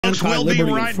folks. We'll be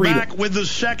right back with the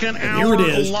second hour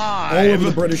live. All over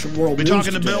the British world. We're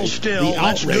talking to Bill Still.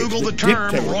 Let's Google the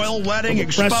term royal wedding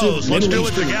exposed. Let's do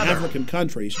it together. African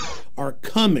countries are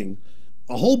coming,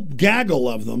 a whole gaggle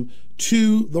of them,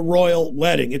 to the royal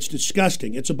wedding. It's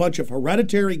disgusting. It's a bunch of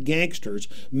hereditary gangsters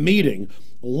meeting,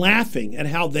 laughing at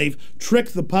how they've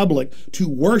tricked the public to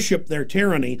worship their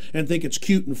tyranny and think it's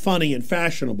cute and funny and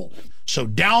fashionable. So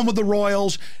down with the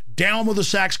royals, down with the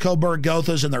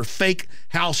Saxe-Coburg-Gothas and their fake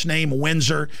house name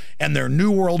Windsor and their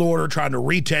New World Order trying to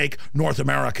retake North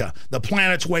America. The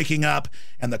planet's waking up,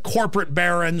 and the corporate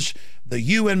barons, the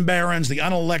UN barons, the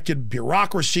unelected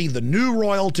bureaucracy, the new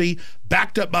royalty,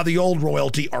 backed up by the old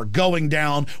royalty, are going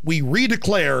down. We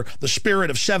redeclare the spirit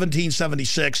of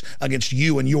 1776 against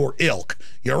you and your ilk.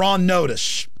 You're on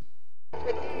notice.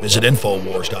 Visit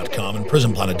Infowars.com and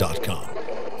PrisonPlanet.com.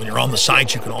 When you're on the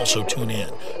site, you can also tune in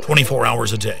 24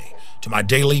 hours a day to my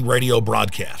daily radio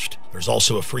broadcast. There's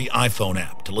also a free iPhone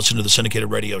app to listen to the syndicated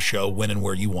radio show when and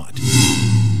where you want.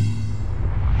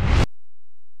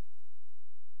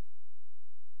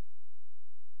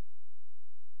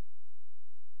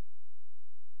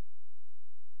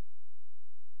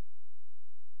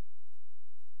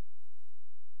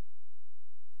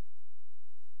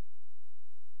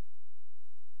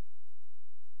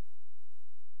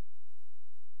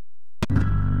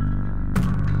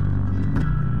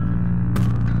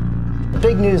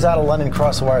 Big news out of London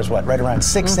across the wires, what, right around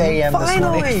 6 a.m. this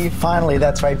morning? Finally,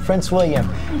 that's right. Prince William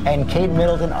and Kate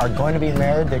Middleton are going to be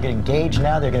married. They're getting engaged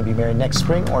now. They're going to be married next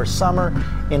spring or summer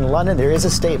in London. There is a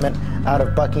statement out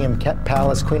of Buckingham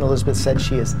Palace. Queen Elizabeth said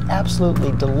she is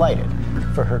absolutely delighted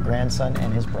for her grandson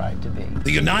and his bride-to-be.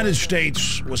 The United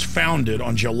States was founded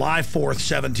on July 4th,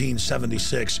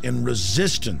 1776 in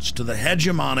resistance to the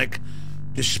hegemonic,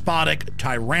 despotic,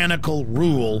 tyrannical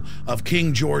rule of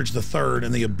King George III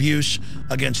and the abuse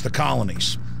against the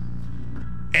colonies.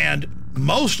 And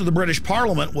most of the British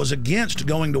Parliament was against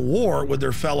going to war with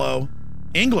their fellow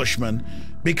Englishmen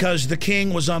because the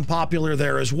king was unpopular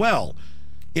there as well.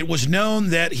 It was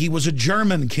known that he was a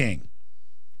German king,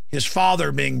 his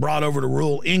father being brought over to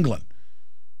rule England.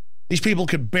 These people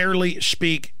could barely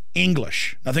speak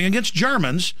English. Nothing against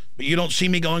Germans, but you don't see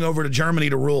me going over to Germany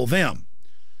to rule them.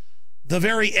 The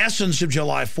very essence of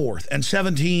July 4th and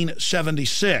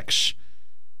 1776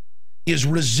 is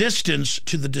resistance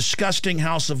to the disgusting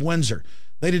House of Windsor.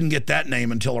 They didn't get that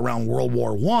name until around World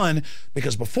War I,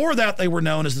 because before that they were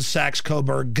known as the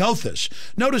Saxe-Coburg-Gothas.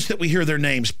 Notice that we hear their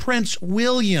names. Prince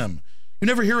William. You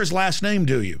never hear his last name,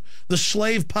 do you? The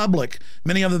slave public,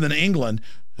 many of them in England,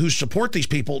 who support these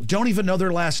people, don't even know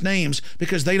their last names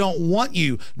because they don't want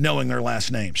you knowing their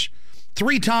last names.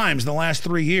 3 times in the last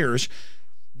 3 years,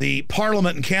 the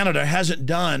Parliament in Canada hasn't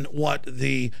done what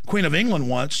the Queen of England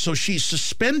wants, so she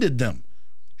suspended them,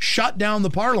 shut down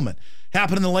the Parliament.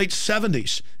 Happened in the late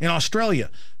 70s in Australia.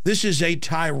 This is a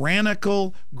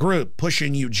tyrannical group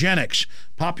pushing eugenics,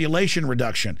 population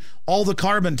reduction, all the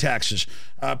carbon taxes.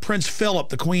 Prince Philip,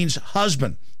 the Queen's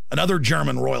husband, another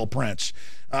German royal prince,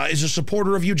 is a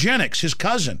supporter of eugenics. His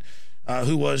cousin,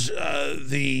 who was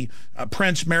the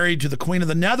prince married to the Queen of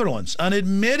the Netherlands,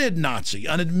 unadmitted Nazi,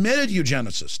 unadmitted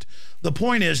eugenicist. The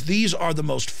point is, these are the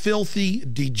most filthy,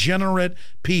 degenerate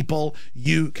people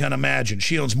you can imagine.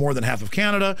 She owns more than half of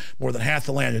Canada, more than half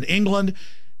the land in England,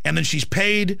 and then she's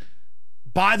paid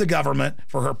by the government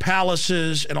for her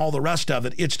palaces and all the rest of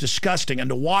it. It's disgusting. And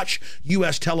to watch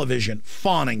U.S. television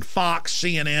fawning, Fox,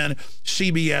 CNN,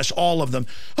 CBS, all of them,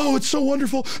 oh, it's so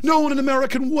wonderful, no one in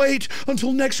America can wait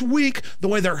until next week, the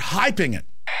way they're hyping it.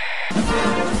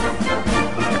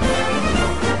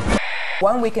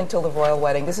 1 week until the royal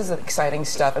wedding. This is exciting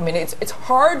stuff. I mean, it's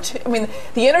hard to, I mean,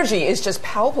 the energy is just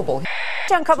palpable.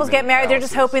 Young couples get married, they're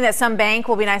just hoping that some bank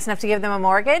will be nice enough to give them a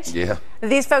mortgage. Yeah.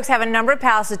 These folks have a number of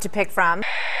palaces to pick from.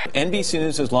 NBC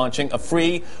News is launching a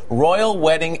free royal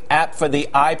wedding app for the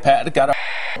iPad.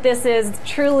 This is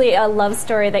truly a love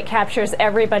story that captures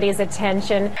everybody's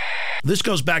attention. This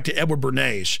goes back to Edward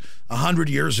Bernays 100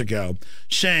 years ago,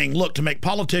 saying, look, to make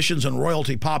politicians and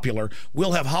royalty popular,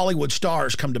 we'll have Hollywood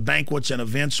stars come to banquets and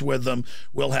events with them.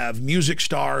 We'll have music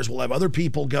stars. We'll have other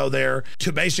people go there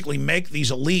to basically make these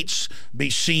elites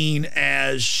be seen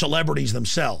as celebrities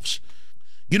themselves.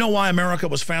 You know why America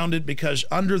was founded? Because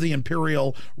under the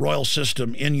imperial royal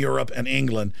system in Europe and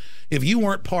England, if you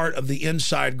weren't part of the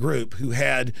inside group who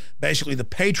had basically the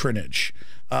patronage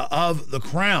of the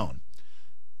crown,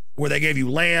 where they gave you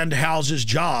land, houses,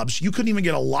 jobs, you couldn't even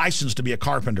get a license to be a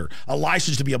carpenter, a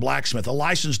license to be a blacksmith, a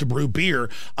license to brew beer,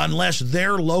 unless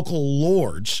their local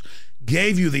lords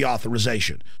gave you the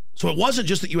authorization. So it wasn't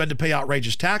just that you had to pay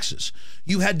outrageous taxes.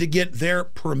 You had to get their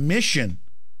permission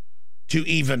to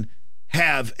even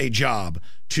have a job,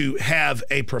 to have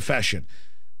a profession.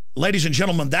 Ladies and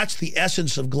gentlemen, that's the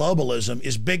essence of globalism,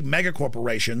 is big mega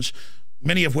corporations,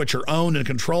 many of which are owned and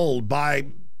controlled by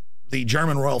the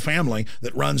German royal family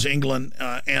that runs England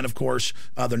and, of course,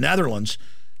 the Netherlands.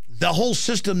 The whole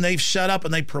system they've set up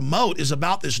and they promote is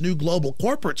about this new global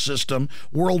corporate system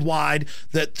worldwide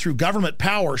that through government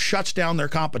power shuts down their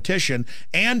competition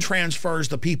and transfers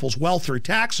the people's wealth through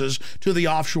taxes to the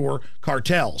offshore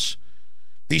cartels.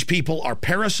 These people are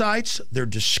parasites, they're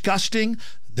disgusting,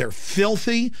 they're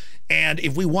filthy, and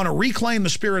if we want to reclaim the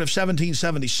spirit of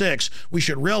 1776, we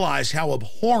should realize how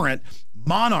abhorrent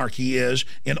monarchy is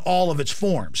in all of its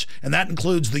forms, and that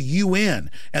includes the UN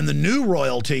and the new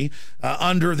royalty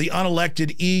under the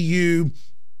unelected EU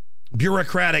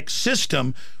bureaucratic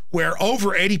system, where over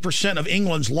 80% of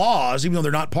England's laws, even though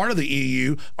they're not part of the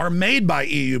EU, are made by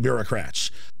EU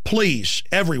bureaucrats. Please,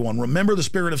 everyone, remember the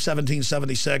spirit of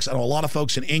 1776. I know a lot of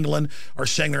folks in England are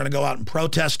saying they're going to go out and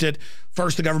protest it.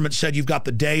 First, the government said you've got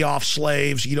the day off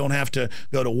slaves. You don't have to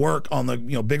go to work on the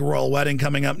big royal wedding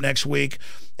coming up next week.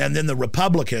 And then the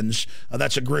Republicans,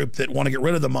 that's a group that want to get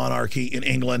rid of the monarchy in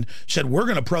England, said we're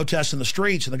going to protest in the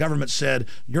streets. And the government said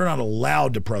you're not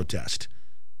allowed to protest.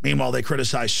 Meanwhile, they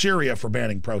criticized Syria for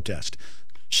banning protest.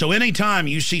 So anytime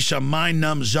you see some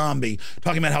mind-numb zombie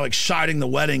talking about how exciting the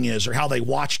wedding is or how they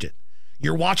watched it,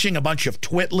 you're watching a bunch of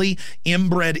twitly,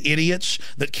 inbred idiots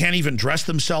that can't even dress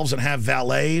themselves and have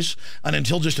valets. And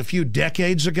until just a few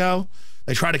decades ago,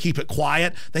 they try to keep it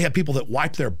quiet. They have people that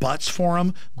wipe their butts for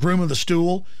them, groom of the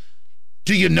stool.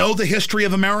 Do you know the history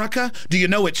of America? Do you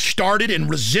know it started in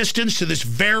resistance to this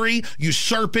very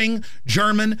usurping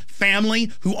German family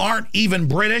who aren't even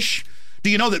British? Do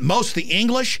you know that most of the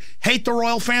English hate the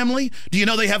royal family? Do you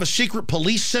know they have a secret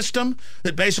police system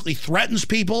that basically threatens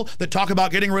people that talk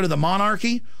about getting rid of the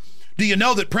monarchy? Do you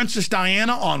know that Princess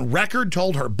Diana on record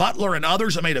told her butler and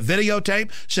others that made a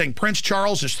videotape saying Prince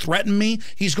Charles has threatened me,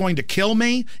 he's going to kill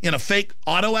me in a fake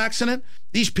auto accident?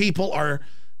 These people are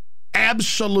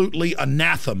absolutely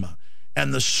anathema.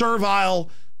 And the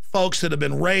servile folks that have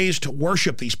been raised to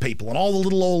worship these people and all the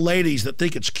little old ladies that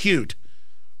think it's cute,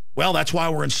 well, that's why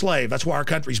we're enslaved. That's why our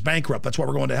country's bankrupt. That's why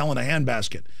we're going to hell in a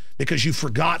handbasket, because you've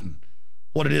forgotten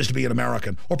what it is to be an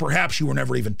American, or perhaps you were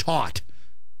never even taught.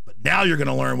 But now you're going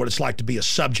to learn what it's like to be a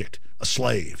subject, a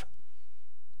slave.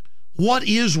 What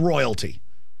is royalty?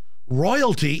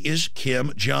 Royalty is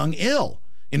Kim Jong-il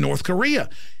in North Korea.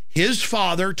 His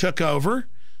father took over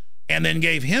and then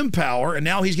gave him power, and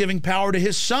now he's giving power to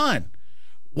his son.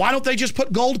 Why don't they just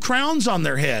put gold crowns on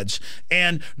their heads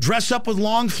and dress up with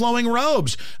long flowing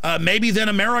robes? Maybe then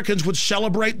Americans would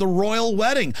celebrate the royal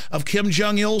wedding of Kim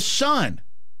Jong-il's son.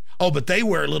 Oh, but they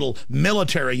wear little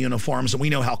military uniforms, and we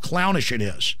know how clownish it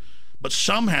is. But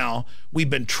somehow we've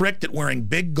been tricked at wearing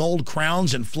big gold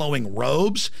crowns and flowing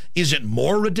robes. Is it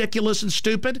more ridiculous and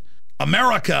stupid?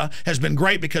 America has been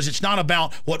great because it's not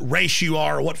about what race you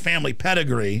are or what family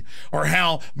pedigree or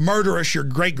how murderous your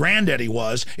great-granddaddy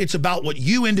was. It's about what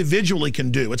you individually can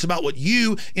do. It's about what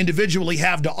you individually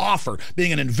have to offer,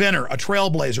 being an inventor, a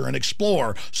trailblazer, an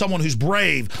explorer, someone who's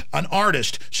brave, an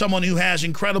artist, someone who has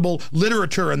incredible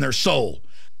literature in their soul.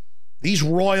 These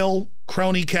royal,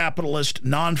 crony capitalist,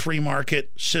 non-free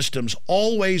market systems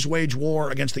always wage war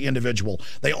against the individual.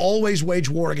 They always wage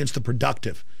war against the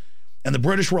productive. And the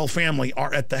British royal family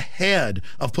are at the head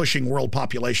of pushing world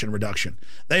population reduction.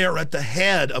 They are at the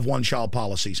head of one-child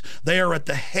policies. They are at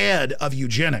the head of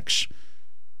eugenics.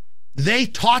 They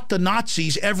taught the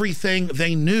Nazis everything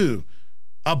they knew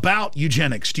about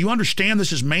eugenics. Do you understand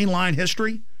this is mainline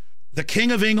history? The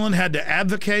King of England had to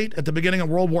advocate at the beginning of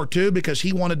World War II because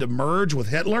he wanted to merge with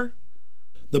Hitler.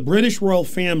 The British royal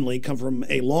family come from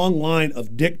a long line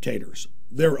of dictators.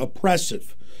 They're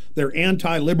oppressive. They're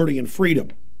anti-liberty and freedom.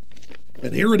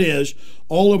 And here it is,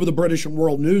 all over the British and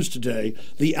world news today,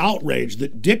 the outrage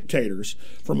that dictators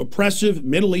from oppressive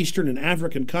Middle Eastern and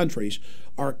African countries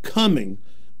are coming,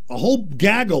 a whole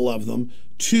gaggle of them,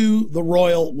 to the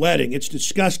royal wedding. It's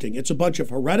disgusting. It's a bunch of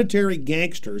hereditary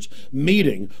gangsters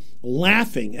meeting,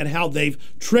 laughing at how they've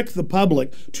tricked the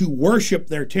public to worship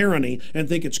their tyranny and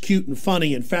think it's cute and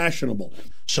funny and fashionable.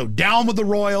 So down with the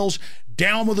royals,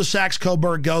 down with the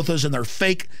Saxe-Coburg-Gothas and their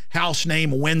fake house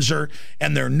name Windsor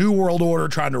and their New World Order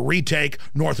trying to retake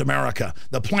North America.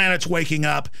 The planet's waking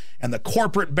up, and the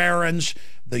corporate barons,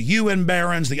 the UN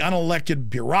barons, the unelected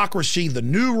bureaucracy, the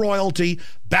new royalty,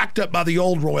 backed up by the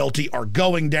old royalty, are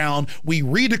going down. We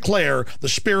redeclare the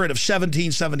spirit of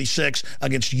 1776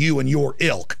 against you and your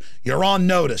ilk. You're on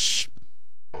notice.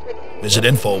 Visit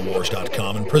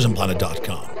Infowars.com and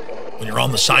PrisonPlanet.com. When you're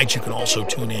on the site, you can also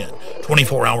tune in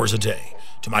 24 hours a day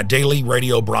to my daily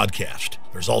radio broadcast.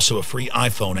 There's also a free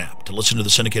iPhone app to listen to the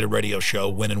syndicated radio show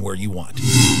when and where you want.